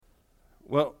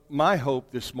Well, my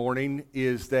hope this morning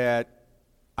is that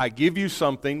I give you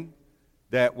something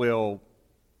that will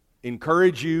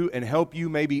encourage you and help you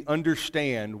maybe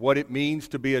understand what it means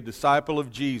to be a disciple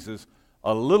of Jesus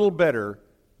a little better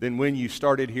than when you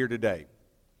started here today.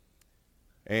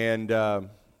 And I'm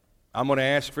going to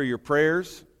ask for your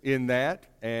prayers in that.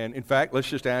 And in fact, let's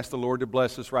just ask the Lord to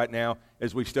bless us right now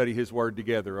as we study His Word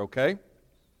together, okay?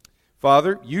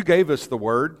 Father, you gave us the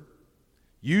Word.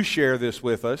 You share this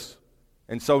with us.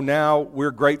 And so now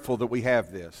we're grateful that we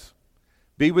have this.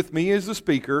 Be with me as the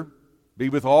speaker. Be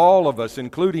with all of us,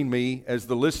 including me, as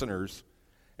the listeners.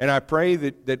 And I pray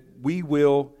that we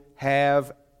will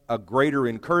have a greater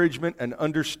encouragement and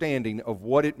understanding of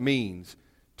what it means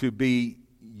to be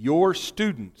your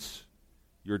students,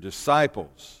 your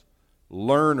disciples,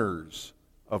 learners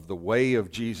of the way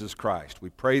of Jesus Christ.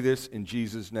 We pray this in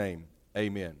Jesus' name.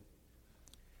 Amen.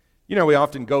 You know, we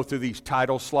often go through these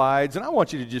title slides, and I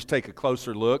want you to just take a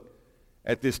closer look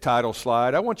at this title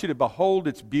slide. I want you to behold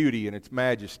its beauty and its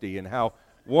majesty and how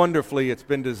wonderfully it's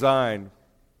been designed.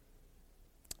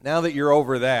 Now that you're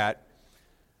over that,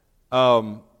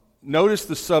 notice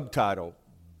the subtitle,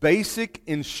 Basic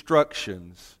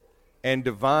Instructions and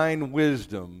Divine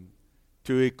Wisdom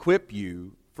to Equip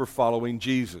You for Following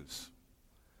Jesus.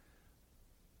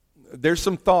 There's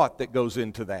some thought that goes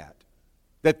into that.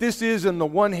 That this is, on the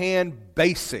one hand,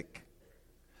 basic,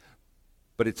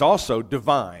 but it's also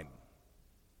divine.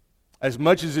 As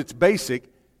much as it's basic,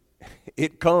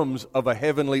 it comes of a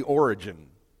heavenly origin.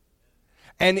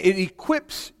 And it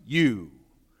equips you.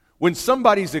 When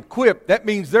somebody's equipped, that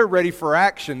means they're ready for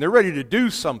action. They're ready to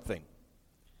do something.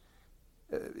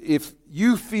 If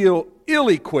you feel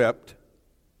ill-equipped,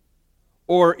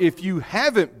 or if you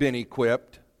haven't been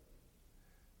equipped,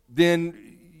 then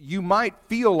you might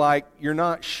feel like you're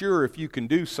not sure if you can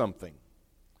do something.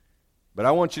 But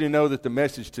I want you to know that the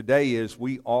message today is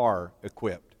we are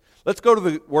equipped. Let's go to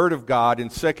the Word of God in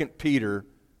 2 Peter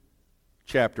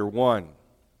chapter 1.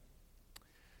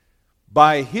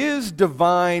 By His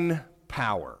divine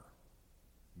power,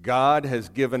 God has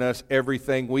given us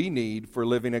everything we need for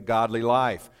living a godly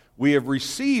life. We have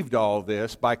received all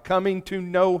this by coming to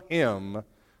know Him,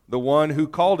 the one who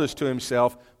called us to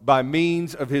Himself by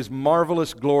means of His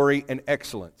marvelous glory and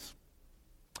excellence.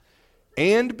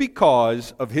 And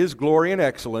because of His glory and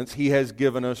excellence, He has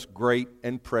given us great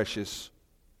and precious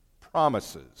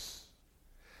promises.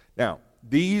 Now,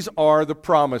 these are the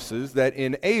promises that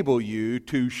enable you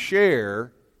to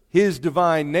share His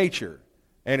divine nature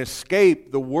and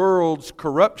escape the world's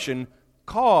corruption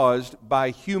caused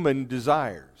by human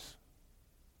desires.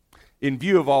 In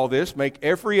view of all this, make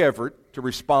every effort to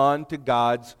respond to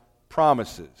God's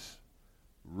promises.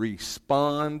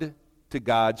 Respond to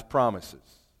God's promises.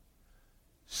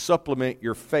 Supplement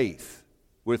your faith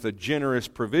with a generous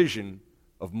provision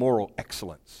of moral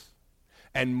excellence.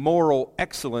 And moral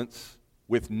excellence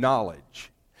with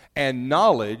knowledge. And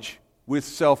knowledge with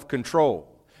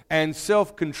self-control. And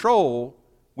self-control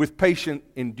with patient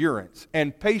endurance.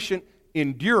 And patient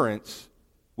endurance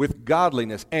with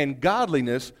godliness. And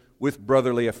godliness with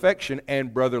brotherly affection,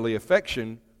 and brotherly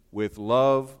affection with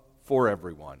love for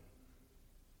everyone.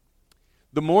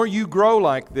 The more you grow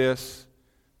like this,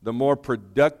 the more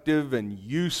productive and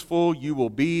useful you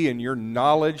will be in your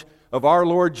knowledge of our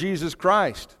Lord Jesus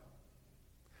Christ.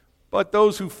 But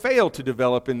those who fail to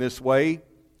develop in this way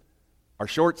are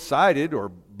short-sighted or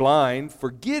blind,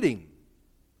 forgetting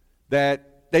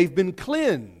that they've been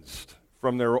cleansed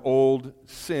from their old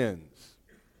sins.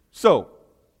 So,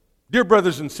 dear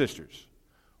brothers and sisters,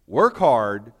 work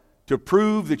hard to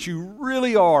prove that you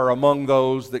really are among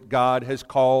those that God has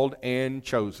called and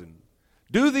chosen.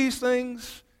 Do these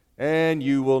things, and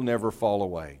you will never fall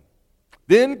away.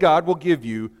 Then God will give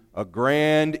you a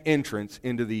grand entrance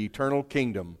into the eternal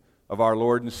kingdom of our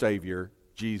Lord and Savior,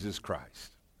 Jesus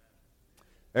Christ.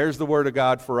 There's the Word of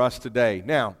God for us today.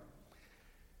 Now,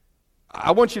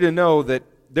 I want you to know that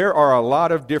there are a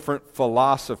lot of different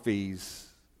philosophies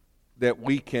that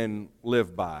we can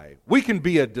live by. We can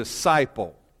be a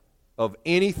disciple of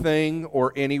anything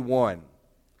or anyone.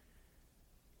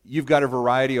 You've got a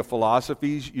variety of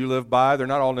philosophies you live by. They're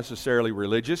not all necessarily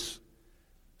religious.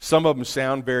 Some of them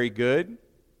sound very good.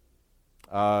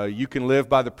 You can live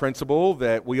by the principle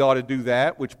that we ought to do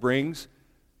that which brings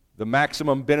the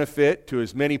maximum benefit to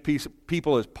as many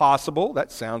people as possible.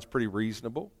 That sounds pretty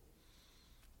reasonable.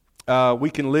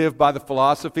 We can live by the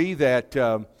philosophy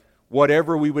that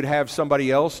whatever we would have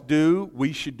somebody else do,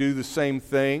 we should do the same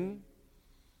thing.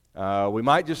 We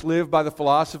might just live by the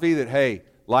philosophy that, hey,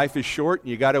 life is short and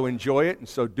you got to enjoy it, and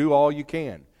so do all you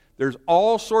can. There's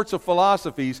all sorts of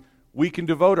philosophies we can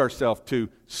devote ourselves to.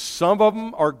 Some of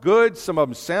them are good, some of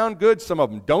them sound good, some of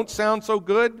them don't sound so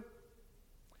good.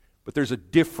 But there's a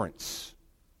difference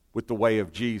with the way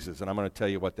of Jesus, and I'm going to tell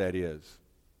you what that is.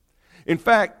 In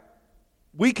fact,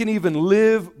 we can even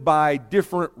live by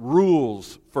different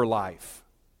rules for life.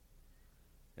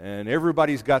 And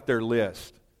everybody's got their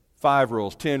list. 5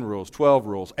 rules, 10 rules, 12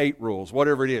 rules, 8 rules,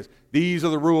 whatever it is. These are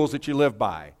the rules that you live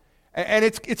by. And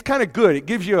it's kind of good. It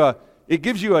gives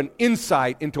you an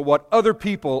insight into what other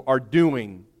people are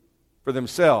doing for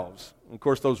themselves. And of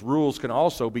course, those rules can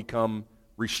also become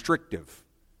restrictive,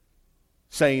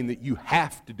 saying that you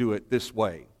have to do it this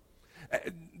way.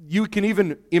 You can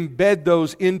even embed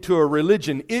those into a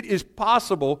religion. It is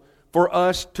possible for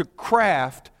us to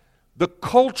craft the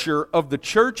culture of the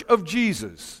Church of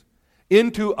Jesus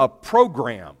into a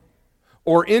program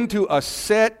or into a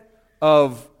set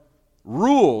of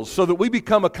rules so that we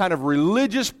become a kind of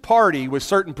religious party with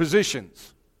certain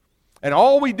positions. And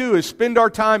all we do is spend our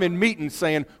time in meetings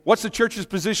saying, what's the church's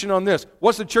position on this?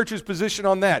 What's the church's position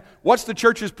on that? What's the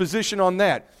church's position on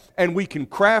that? And we can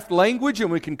craft language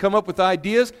and we can come up with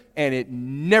ideas, and it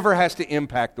never has to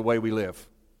impact the way we live,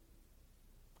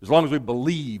 as long as we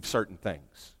believe certain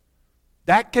things.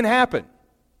 That can happen,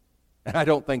 and I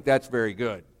don't think that's very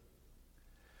good.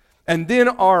 And then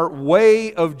our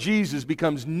way of Jesus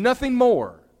becomes nothing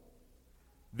more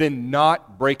than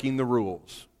not breaking the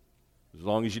rules. As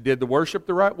long as you did the worship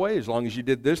the right way, as long as you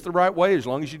did this the right way, as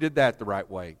long as you did that the right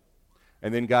way.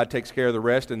 And then God takes care of the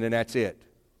rest, and then that's it.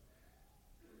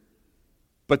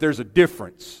 But there's a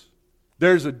difference.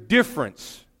 There's a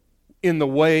difference in the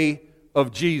way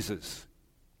of Jesus.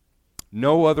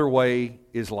 No other way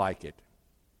is like it.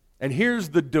 And here's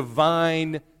the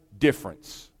divine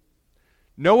difference.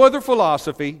 No other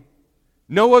philosophy,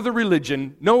 no other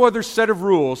religion, no other set of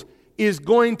rules is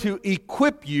going to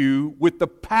equip you with the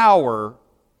power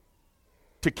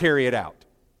to carry it out.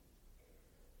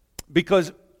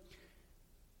 Because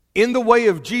in the way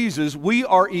of Jesus, we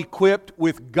are equipped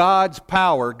with God's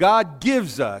power. God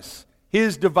gives us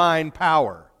His divine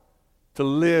power to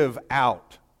live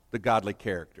out the godly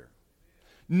character.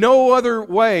 No other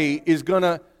way is going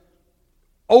to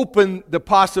open the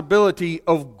possibility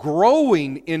of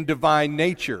growing in divine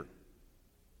nature.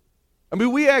 I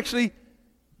mean, we actually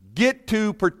get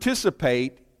to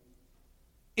participate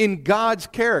in God's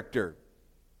character.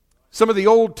 Some of the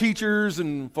old teachers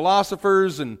and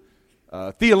philosophers and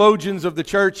theologians of the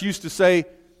church used to say,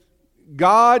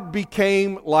 God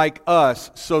became like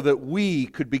us so that we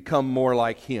could become more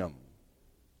like Him.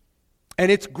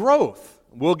 And it's growth.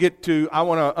 We'll get to, I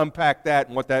want to unpack that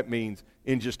and what that means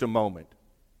in just a moment.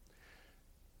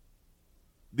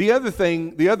 The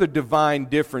other divine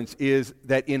difference is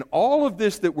that in all of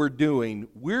this that we're doing,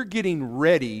 we're getting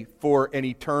ready for an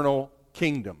eternal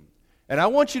kingdom. And I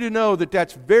want you to know that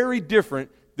that's very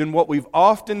different than what we've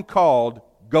often called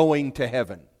going to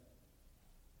heaven.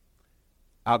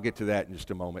 I'll get to that in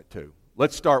just a moment too.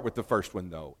 Let's start with the first one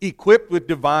though. Equipped with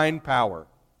divine power.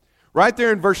 Right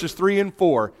there in verses 3 and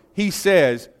 4, he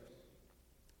says,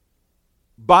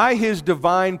 by His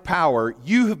divine power,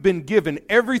 you have been given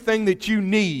everything that you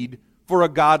need for a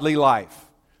godly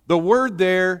life. The word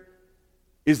there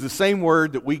is the same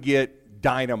word that we get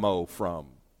dynamo from.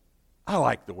 I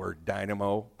like the word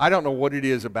dynamo. I don't know what it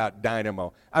is about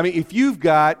dynamo. I mean, if you've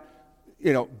got,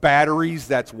 batteries,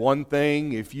 that's one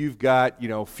thing. If you've got,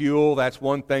 fuel, that's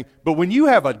one thing. But when you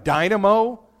have a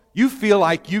dynamo, you feel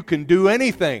like you can do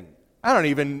anything. I'm not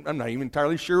even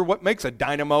entirely sure what makes a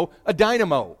dynamo a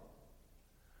dynamo.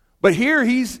 But here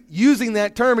he's using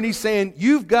that term and he's saying,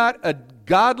 you've got a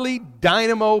godly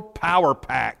dynamo power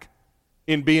pack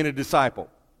in being a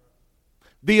disciple.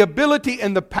 The ability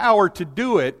and the power to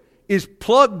do it is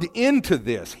plugged into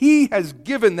this. He has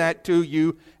given that to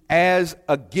you as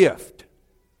a gift.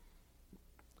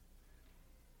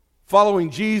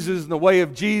 Following Jesus and the way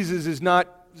of Jesus is not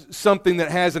something that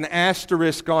has an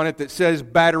asterisk on it that says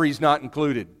batteries not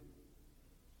included.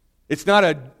 It's not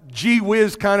a gee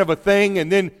whiz kind of a thing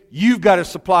and then you've got to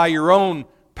supply your own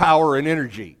power and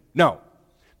energy. No.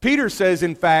 Peter says,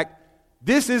 in fact,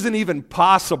 this isn't even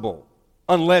possible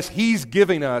unless He's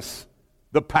giving us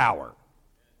the power.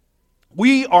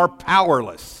 We are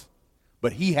powerless,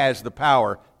 but He has the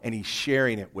power and He's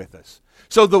sharing it with us.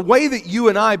 So the way that you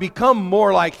and I become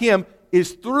more like Him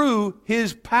is through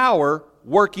His power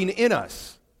working in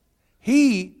us.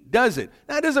 He does it.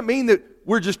 Now, that doesn't mean that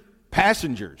we're just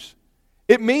passengers.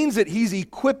 It means that He's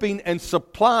equipping and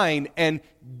supplying and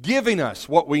giving us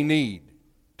what we need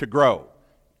to grow.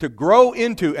 To grow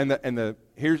into,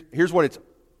 here's what it's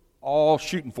all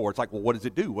shooting for. It's like, well, what does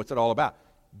it do? What's it all about?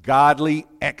 Godly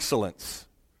excellence.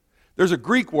 There's a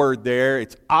Greek word there,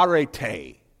 it's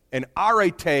arete. And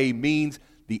arete means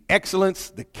the excellence,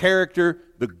 the character,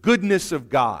 the goodness of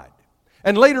God.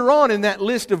 And later on in that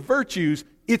list of virtues,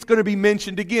 it's going to be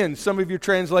mentioned again. Some of your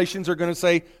translations are going to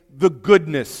say the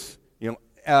goodness.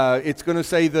 It's going to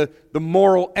say the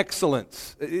moral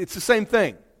excellence. It's the same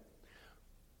thing.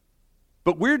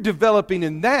 But we're developing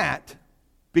in that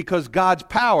because God's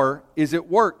power is at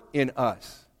work in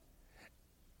us.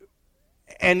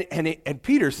 And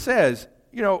Peter says,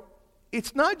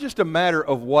 it's not just a matter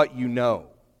of what you know.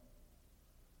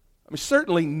 I mean,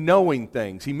 certainly knowing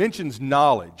things. He mentions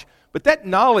knowledge. But that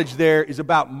knowledge there is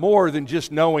about more than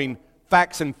just knowing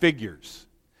facts and figures.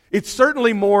 It's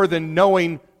certainly more than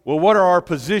knowing, well, what are our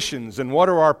positions and what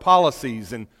are our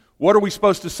policies and what are we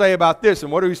supposed to say about this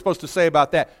and what are we supposed to say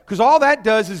about that? Because all that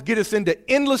does is get us into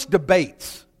endless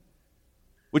debates,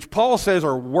 which Paul says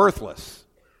are worthless.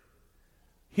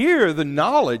 Here, the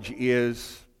knowledge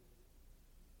is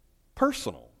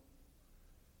personal.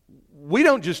 We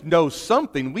don't just know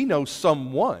something, we know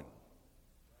someone.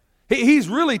 He's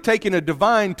really taking a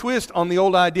divine twist on the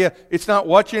old idea, it's not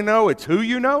what you know, it's who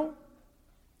you know.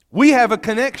 We have a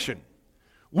connection.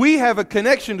 We have a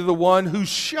connection to the one who's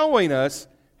showing us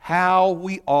how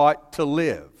we ought to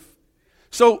live.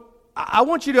 So I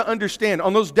want you to understand,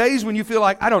 on those days when you feel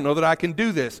like, I don't know that I can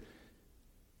do this,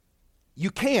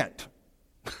 you can't.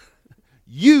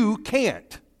 You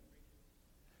can't.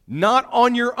 Not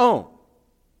on your own.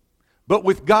 But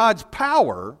with God's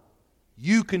power,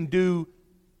 you can do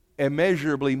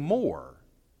immeasurably more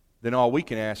than all we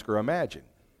can ask or imagine.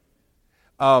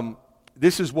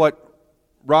 This is what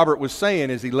Robert was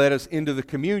saying as he led us into the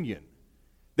communion.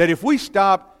 That if we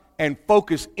stop and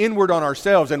focus inward on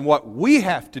ourselves and what we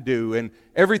have to do and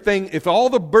everything, if all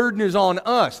the burden is on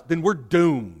us, then we're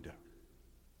doomed.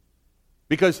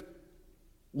 Because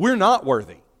we're not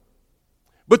worthy.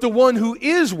 But the one who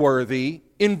is worthy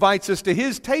invites us to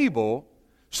his table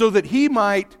so that he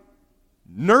might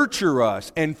nurture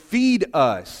us and feed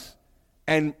us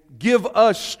and give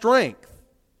us strength.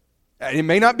 It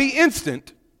may not be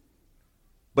instant,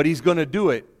 but he's going to do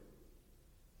it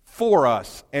for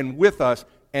us and with us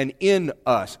and in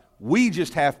us. We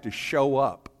just have to show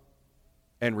up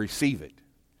and receive it.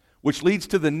 Which leads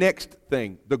to the next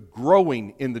thing, the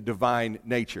growing in the divine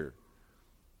nature.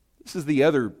 This is the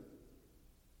other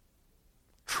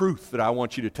truth that I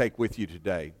want you to take with you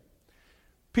today.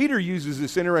 Peter uses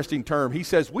this interesting term. He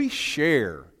says we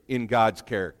share in God's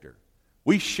character.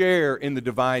 We share in the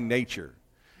divine nature.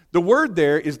 The word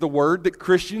there is the word that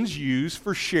Christians use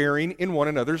for sharing in one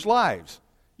another's lives.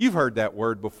 You've heard that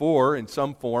word before in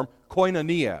some form,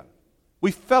 koinonia.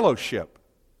 We fellowship.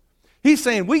 He's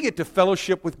saying we get to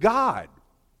fellowship with God.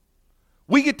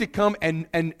 We get to come and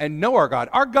know our God.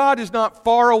 Our God is not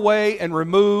far away and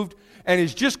removed and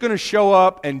is just going to show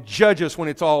up and judge us when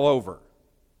it's all over.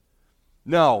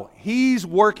 No, He's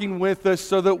working with us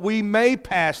so that we may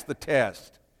pass the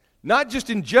test. Not just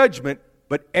in judgment,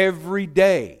 but every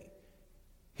day.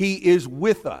 He is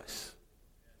with us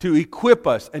to equip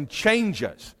us and change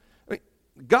us.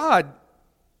 God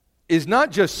is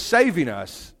not just saving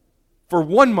us for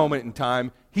one moment in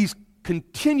time. He's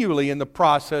continually in the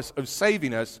process of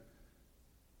saving us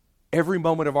every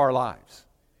moment of our lives.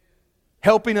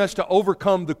 Helping us to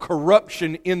overcome the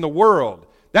corruption in the world.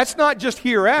 That's not just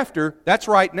hereafter, that's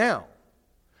right now.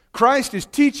 Christ is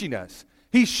teaching us.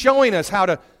 He's showing us how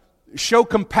to show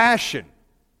compassion,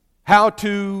 how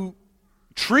to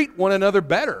treat one another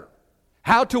better,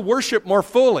 how to worship more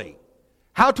fully,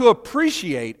 how to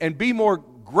appreciate and be more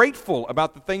grateful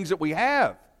about the things that we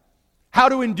have, how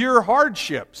to endure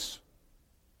hardships,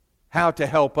 how to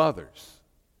help others.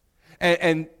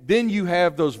 And then you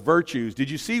have those virtues. Did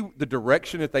you see the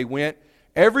direction that they went?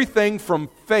 Everything from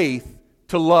faith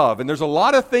to love. And there's a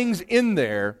lot of things in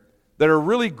there that are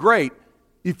really great.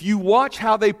 If you watch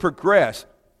how they progress,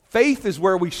 faith is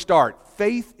where we start.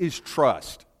 Faith is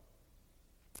trust.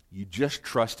 You just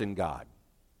trust in God.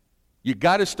 You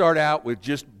got to start out with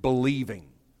just believing.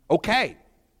 Okay.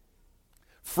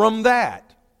 From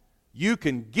that, you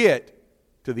can get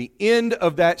to the end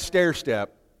of that stair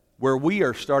step where we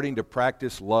are starting to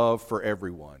practice love for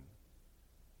everyone.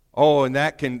 Oh, and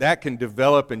that can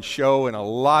develop and show in a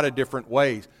lot of different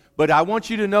ways. But I want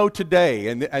you to know today,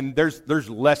 and there's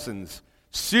lessons,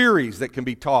 series that can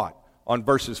be taught on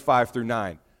verses 5 through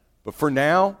 9. But for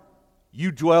now,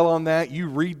 you dwell on that, you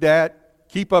read that,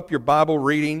 keep up your Bible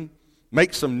reading,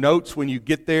 make some notes when you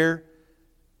get there.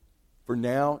 For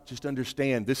now, just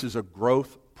understand this is a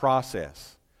growth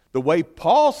process. The way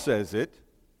Paul says it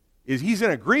is he's in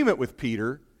agreement with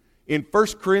Peter. In 1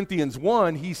 Corinthians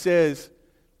 1, he says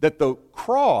that the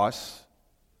cross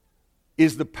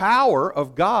is the power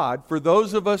of God for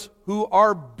those of us who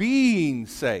are being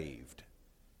saved.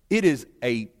 It is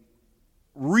a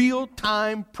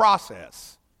real-time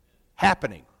process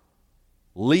happening,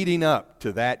 leading up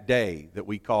to that day that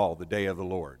we call the day of the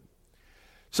Lord.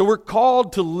 So we're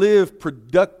called to live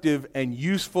productive and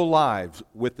useful lives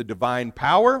with the divine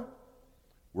power.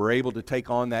 We're able to take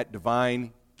on that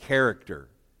divine character,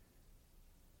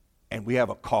 and we have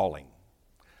a calling.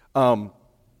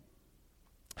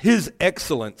 His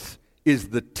excellence is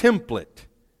the template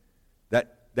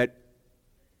that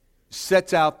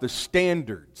sets out the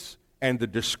standards and the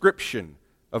description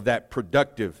of that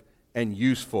productive and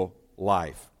useful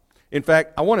life. In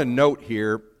fact, I want to note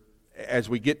here, as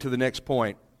we get to the next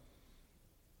point,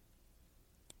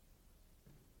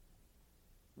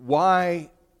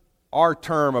 why our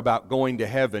term about going to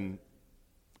heaven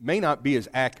may not be as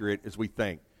accurate as we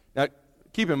think. Now,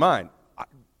 keep in mind,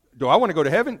 do I want to go to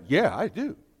heaven? Yeah, I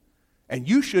do. And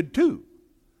you should too.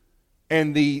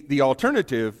 And the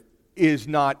alternative is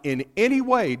not in any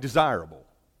way desirable.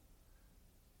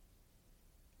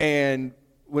 And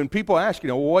when people ask,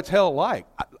 well, what's hell like?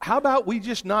 How about we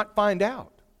just not find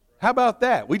out? How about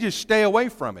that? We just stay away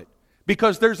from it.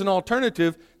 Because there's an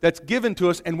alternative that's given to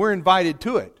us and we're invited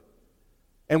to it.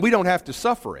 And we don't have to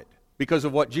suffer it because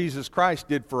of what Jesus Christ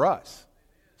did for us.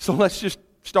 So let's just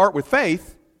start with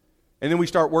faith, and then we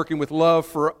start working with love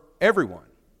for everyone.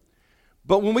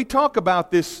 But when we talk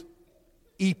about this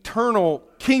eternal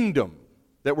kingdom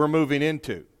that we're moving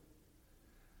into,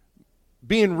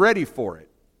 being ready for it,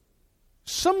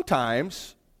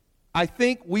 sometimes I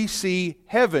think we see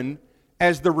heaven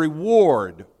as the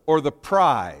reward or the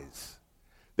prize.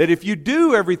 That if you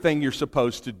do everything you're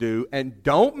supposed to do and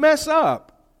don't mess up,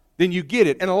 then you get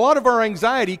it. And a lot of our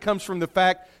anxiety comes from the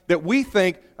fact that we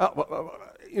think,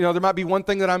 there might be one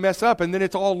thing that I mess up and then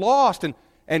it's all lost.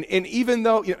 And even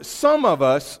though some of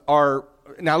us are,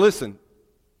 now listen,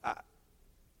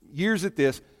 years at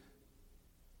this,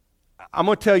 I'm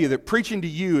going to tell you that preaching to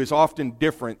you is often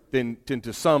different than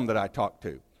to some that I talk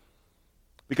to.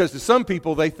 Because to some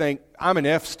people, they think, I'm an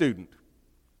F student.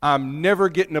 I'm never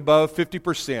getting above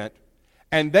 50%.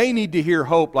 And they need to hear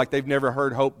hope like they've never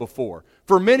heard hope before.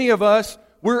 For many of us,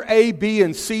 we're A, B,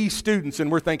 and C students,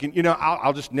 and we're thinking,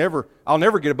 I'll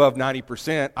never get above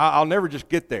 90%. I'll never just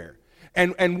get there.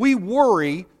 And we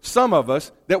worry, some of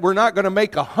us, that we're not going to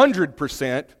make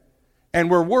 100%,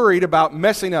 and we're worried about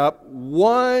messing up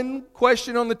one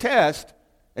question on the test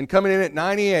and coming in at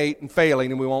 98 and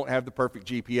failing, and we won't have the perfect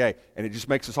GPA. And it just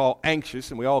makes us all anxious,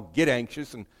 and we all get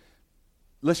anxious, and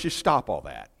let's just stop all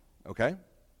that, okay?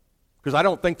 Because I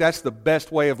don't think that's the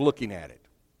best way of looking at it.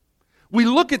 We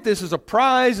look at this as a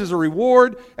prize, as a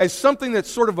reward, as something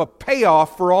that's sort of a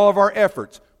payoff for all of our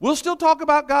efforts. We'll still talk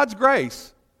about God's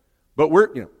grace, but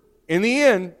in the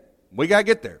end, we got to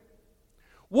get there.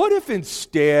 What if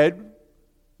instead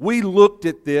we looked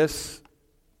at this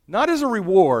not as a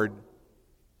reward,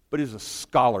 but as a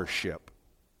scholarship?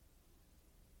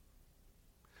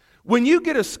 When you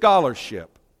get a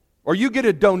scholarship, or you get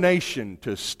a donation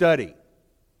to study,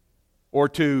 or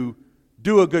to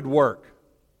do a good work,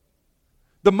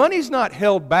 the money's not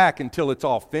held back until it's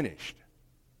all finished.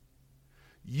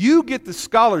 You get the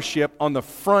scholarship on the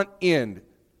front end.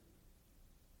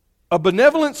 A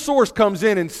benevolent source comes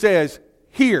in and says,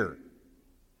 here,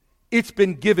 it's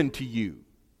been given to you.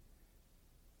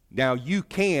 Now you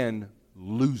can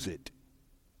lose it.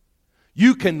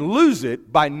 You can lose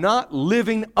it by not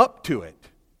living up to it.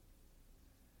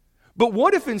 But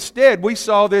what if instead we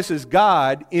saw this as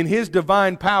God, in His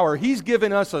divine power, He's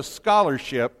given us a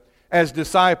scholarship as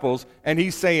disciples, and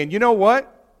He's saying, you know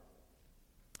what?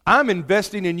 I'm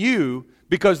investing in you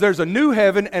because there's a new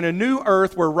heaven and a new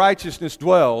earth where righteousness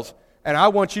dwells, and I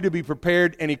want you to be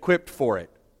prepared and equipped for it.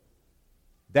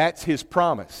 That's His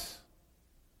promise.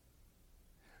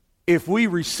 If we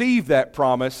receive that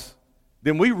promise,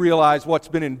 then we realize what's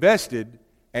been invested,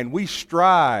 and we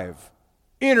strive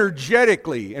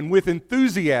energetically and with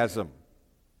enthusiasm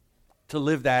to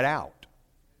live that out.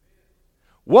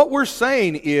 What we're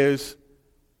saying is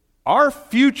our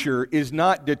future is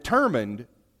not determined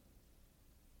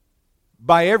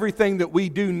by everything that we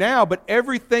do now, but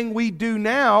everything we do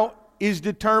now is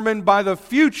determined by the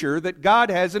future that God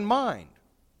has in mind.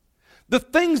 The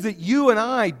things that you and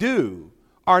I do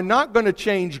are not going to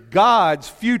change God's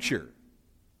future.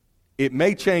 It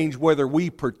may change whether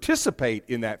we participate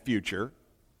in that future,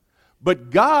 but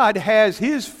God has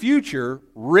His future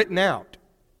written out.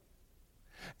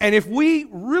 And if we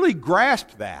really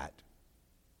grasp that,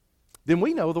 then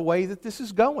we know the way that this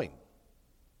is going.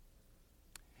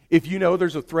 If you know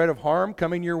there's a threat of harm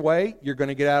coming your way, you're going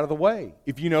to get out of the way.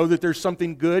 If you know that there's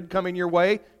something good coming your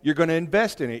way, you're going to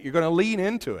invest in it. You're going to lean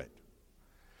into it.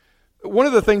 One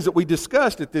of the things that we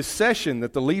discussed at this session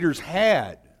that the leaders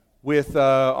had with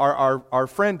our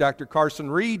friend Dr.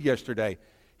 Carson Reed yesterday,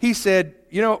 he said,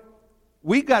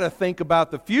 we got to think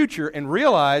about the future and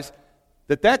realize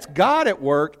that that's God at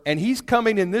work and He's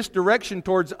coming in this direction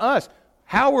towards us.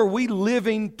 How are we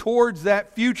living towards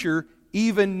that future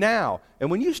even now?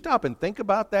 And when you stop and think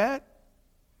about that,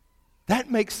 that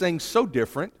makes things so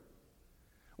different.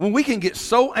 When we can get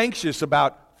so anxious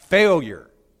about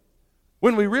failure,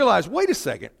 when we realize, wait a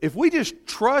second, if we just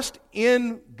trust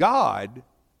in God,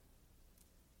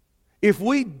 if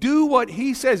we do what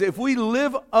He says, if we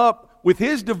live up with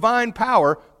His divine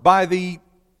power by the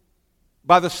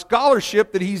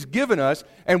scholarship that He's given us,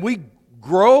 and we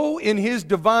grow in His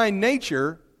divine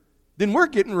nature, then we're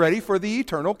getting ready for the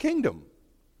eternal kingdom.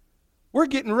 We're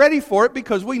getting ready for it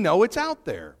because we know it's out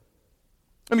there.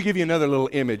 Let me give you another little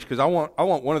image because I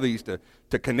want one of these to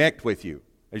connect with you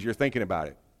as you're thinking about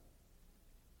it.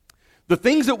 The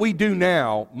things that we do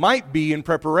now might be in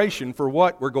preparation for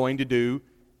what we're going to do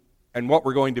and what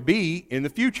we're going to be in the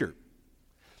future.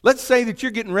 Let's say that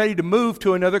you're getting ready to move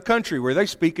to another country where they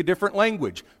speak a different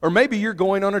language. Or maybe you're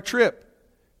going on a trip.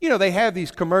 They have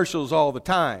these commercials all the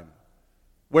time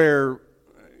where,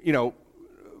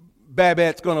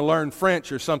 Babette's going to learn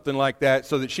French or something like that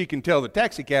so that she can tell the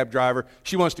taxi cab driver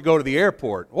she wants to go to the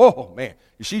airport. Oh, man.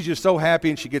 She's just so happy,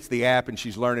 and she gets the app, and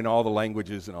she's learning all the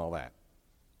languages and all that.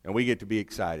 And we get to be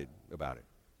excited about it.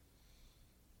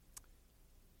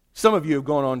 Some of you have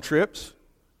gone on trips.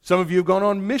 Some of you have gone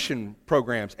on mission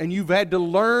programs, and you've had to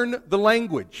learn the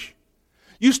language.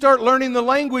 You start learning the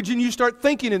language, and you start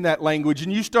thinking in that language,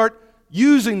 and you start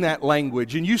using that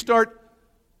language, and you start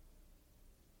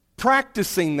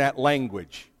practicing that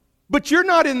language. But you're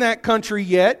not in that country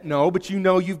yet. No, but you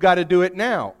know you've got to do it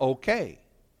now. Okay.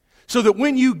 So that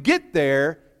when you get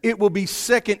there, it will be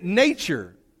second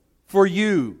nature for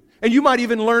you. And you might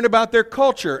even learn about their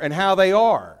culture and how they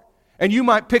are. And you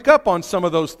might pick up on some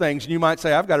of those things, and you might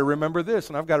say, I've got to remember this,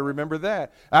 and I've got to remember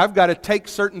that. I've got to take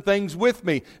certain things with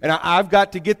me, and I've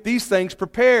got to get these things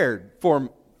prepared for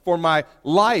my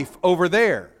life over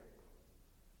there.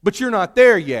 But you're not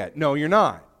there yet. No, you're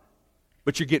not.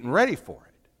 But you're getting ready for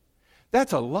it.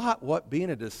 That's a lot what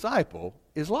being a disciple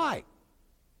is like.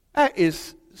 That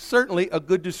is certainly a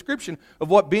good description of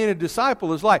what being a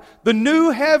disciple is like. The new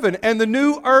heaven and the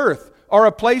new earth are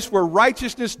a place where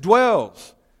righteousness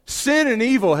dwells. Sin and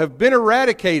evil have been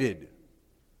eradicated.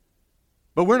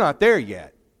 But we're not there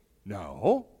yet.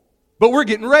 No. But we're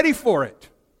getting ready for it.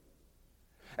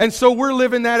 And so we're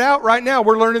living that out right now.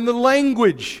 We're learning the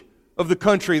language of the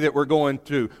country that we're going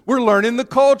to. We're learning the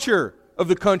culture of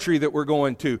the country that we're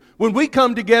going to. When we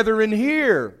come together in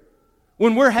here,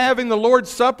 when we're having the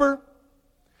Lord's Supper,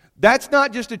 that's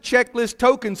not just a checklist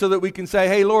token so that we can say,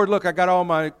 hey, Lord, look, I got all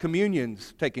my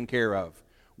communions taken care of.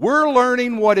 We're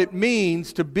learning what it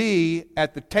means to be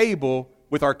at the table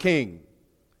with our King.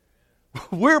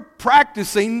 We're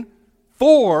practicing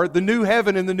for the new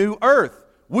heaven and the new earth.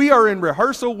 We are in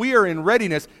rehearsal. We are in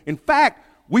readiness. In fact,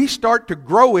 we start to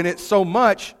grow in it so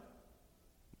much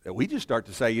that we just start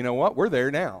to say, you know what, we're there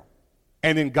now.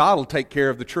 And then God will take care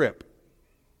of the trip.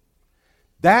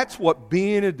 That's what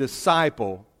being a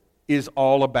disciple is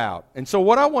all about. And so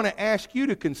what I want to ask you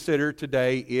to consider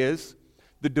today is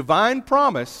the divine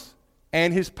promise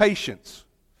and His patience.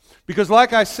 Because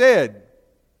like I said,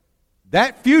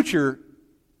 that future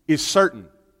is certain.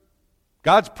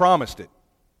 God's promised it.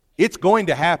 It's going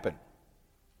to happen.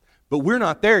 But we're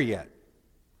not there yet.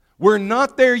 We're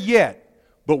not there yet.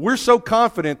 But we're so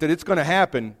confident that it's going to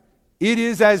happen, it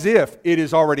is as if it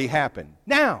has already happened.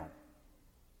 Now,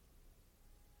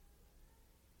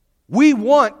 we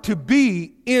want to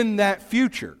be in that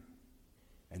future.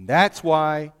 And that's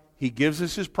why He gives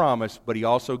us His promise, but He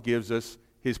also gives us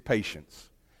His patience.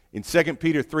 In 2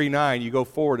 Peter 3:9, you go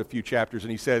forward a few chapters,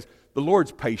 and he says, the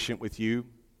Lord's patient with you.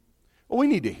 Well, we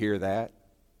need to hear that.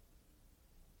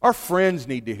 Our friends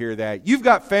need to hear that. You've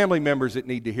got family members that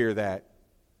need to hear that.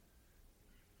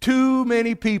 Too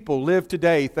many people live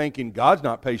today thinking, God's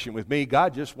not patient with me.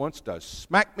 God just wants to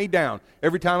smack me down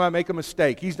every time I make a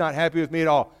mistake. He's not happy with me at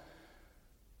all.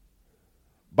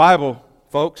 Bible,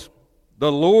 folks,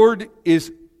 the Lord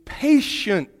is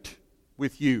patient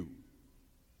with you.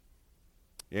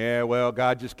 Yeah, well,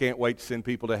 God just can't wait to send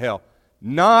people to hell.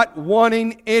 Not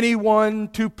wanting anyone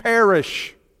to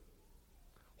perish.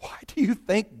 Why do you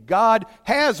think God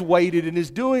has waited and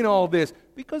is doing all this?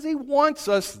 Because He wants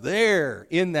us there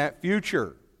in that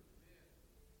future.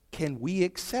 Can we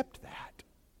accept that?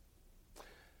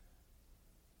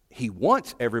 He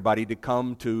wants everybody to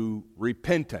come to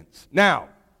repentance. Now,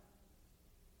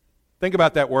 think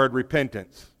about that word,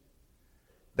 repentance.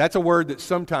 That's a word that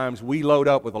sometimes we load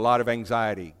up with a lot of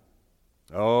anxiety.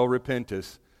 Oh,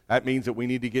 repentance. That means that we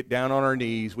need to get down on our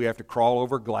knees. We have to crawl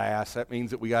over glass. That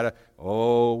means that we got to,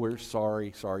 we're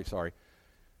sorry.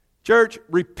 Church,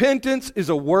 repentance is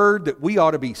a word that we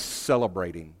ought to be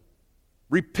celebrating.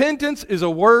 Repentance is a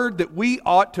word that we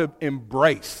ought to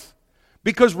embrace.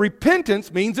 Because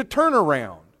repentance means a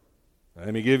turnaround.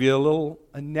 Let me give you a little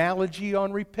analogy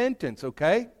on repentance,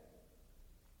 okay?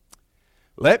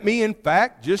 Let me, in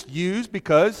fact, just use,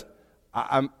 because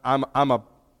I'm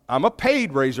a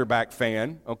paid Razorback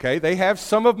fan, okay? They have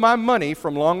some of my money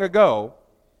from long ago.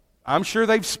 I'm sure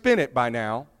they've spent it by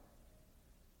now.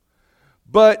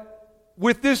 But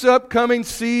with this upcoming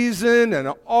season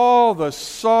and all the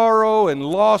sorrow and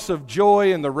loss of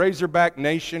joy in the Razorback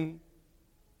nation,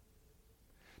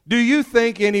 do you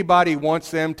think anybody wants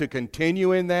them to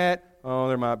continue in that? Oh,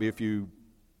 there might be a few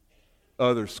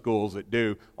other schools that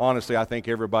do. Honestly, I think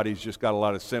everybody's just got a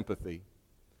lot of sympathy.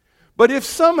 But if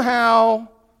somehow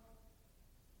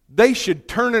they should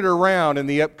turn it around in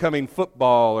the upcoming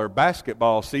football or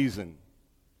basketball season,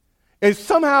 if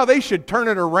somehow they should turn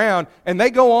it around and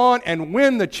they go on and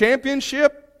win the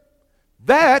championship,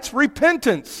 that's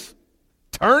repentance.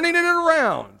 Turning it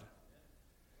around.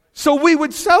 So we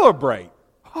would celebrate.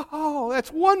 Oh,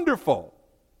 that's wonderful.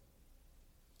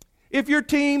 If your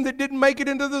team that didn't make it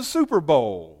into the Super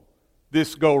Bowl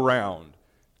this go round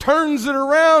turns it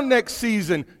around next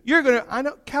season, you're going to, I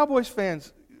know, Cowboys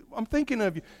fans, I'm thinking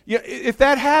of you. Yeah, if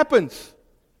that happens,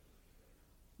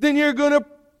 then you're going to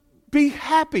be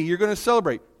happy. You're going to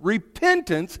celebrate.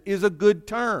 Repentance is a good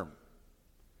term.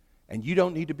 And you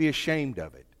don't need to be ashamed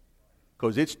of it,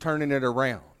 because it's turning it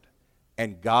around.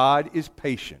 And God is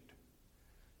patient.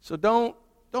 So don't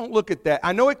look at that.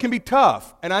 I know it can be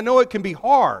tough, and I know it can be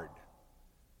hard.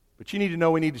 But you need to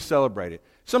know we need to celebrate it.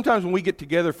 Sometimes when we get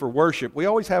together for worship, we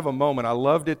always have a moment. I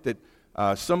loved it that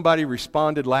somebody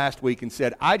responded last week and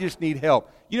said, I just need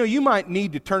help. You know, you might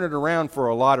need to turn it around for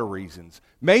a lot of reasons.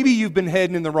 Maybe you've been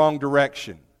heading in the wrong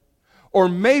direction. Or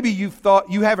maybe you've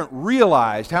thought you haven't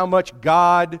realized how much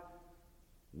God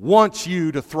wants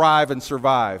you to thrive and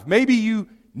survive. Maybe you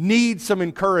need some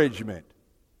encouragement.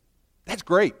 That's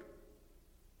great.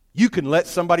 You can let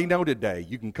somebody know today.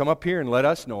 You can come up here and let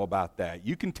us know about that.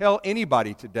 You can tell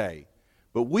anybody today.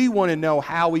 But we want to know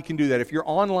how we can do that. If you're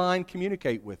online,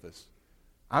 communicate with us.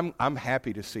 I'm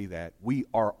happy to see that. We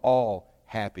are all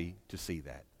happy to see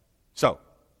that. So,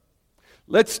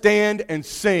 let's stand and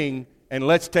sing, and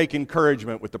let's take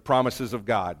encouragement with the promises of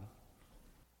God.